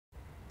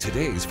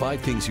Today's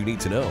 5 Things You Need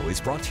to Know is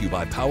brought to you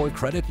by Power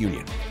Credit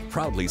Union,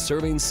 proudly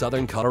serving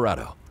Southern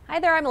Colorado. Hi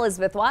there, I'm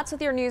Elizabeth Watts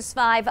with your News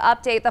 5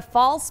 update. The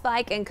fall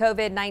spike in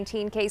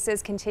COVID-19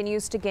 cases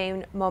continues to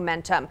gain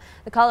momentum.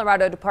 The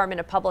Colorado Department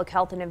of Public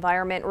Health and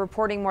Environment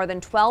reporting more than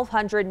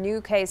 1,200 new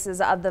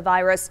cases of the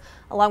virus,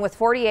 along with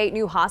 48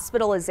 new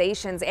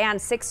hospitalizations and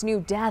 6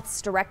 new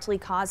deaths directly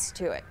caused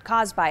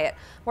by it.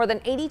 More than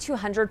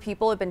 8,200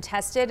 people have been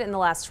tested in the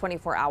last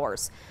 24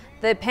 hours.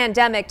 The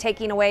pandemic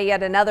taking away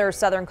yet another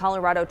Southern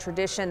Colorado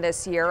tradition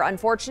this year.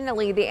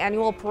 Unfortunately, the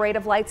annual Parade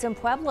of Lights in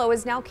Pueblo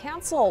is now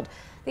canceled.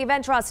 The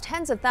event draws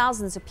tens of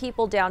thousands of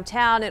people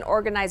downtown, and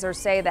organizers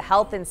say the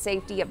health and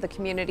safety of the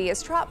community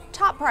is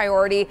top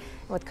priority.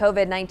 And with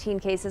COVID-19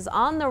 cases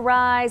on the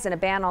rise and a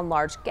ban on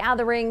large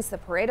gatherings, the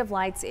Parade of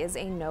Lights is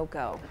a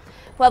no-go.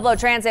 Pueblo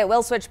Transit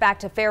will switch back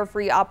to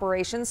fare-free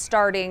operations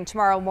starting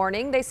tomorrow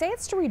morning. They say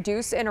it's to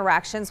reduce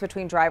interactions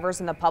between drivers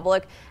and the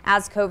public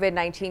as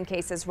COVID-19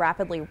 cases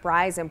rapidly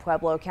rise in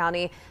Pueblo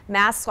County.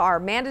 Masks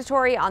are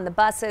mandatory on the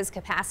buses.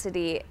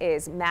 Capacity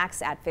is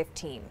max at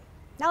 15.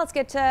 Now let's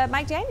get to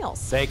Mike Daniels.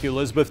 Thank you,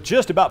 Elizabeth.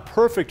 Just about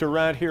perfect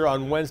around here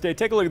on Wednesday.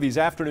 Take a look at these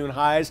afternoon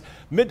highs.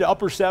 Mid to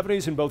upper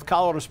 70s in both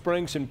Colorado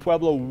Springs and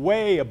Pueblo,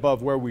 way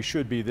above where we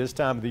should be this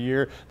time of the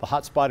year. The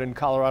hot spot in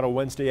Colorado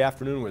Wednesday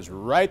afternoon was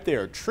right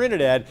there.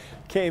 Trinidad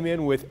came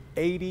in with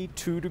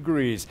 82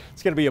 degrees.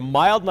 It's going to be a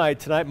mild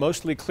night tonight,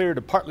 mostly clear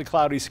to partly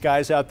cloudy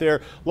skies out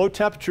there. Low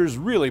temperatures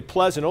really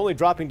pleasant, only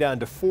dropping down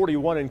to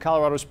 41 in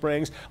Colorado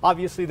Springs.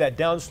 Obviously, that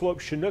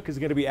downslope Chinook is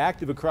going to be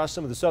active across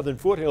some of the southern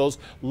foothills.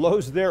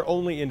 Lows there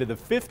only into the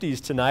 50s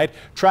tonight,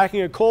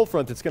 tracking a cold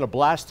front that's going to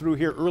blast through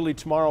here early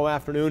tomorrow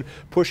afternoon,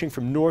 pushing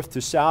from north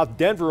to south.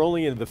 Denver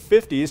only into the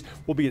 50s.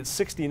 We'll be at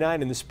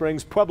 69 in the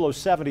Springs. Pueblo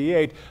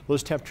 78.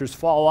 Those temperatures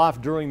fall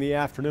off during the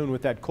afternoon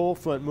with that cold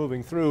front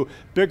moving through.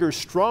 Bigger,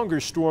 stronger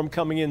storm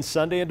coming in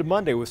Sunday into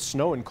Monday with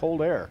snow and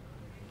cold air.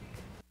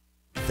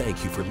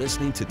 Thank you for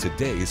listening to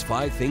today's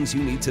 5 Things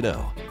You Need to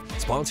Know,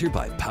 sponsored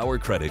by Power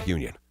Credit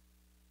Union.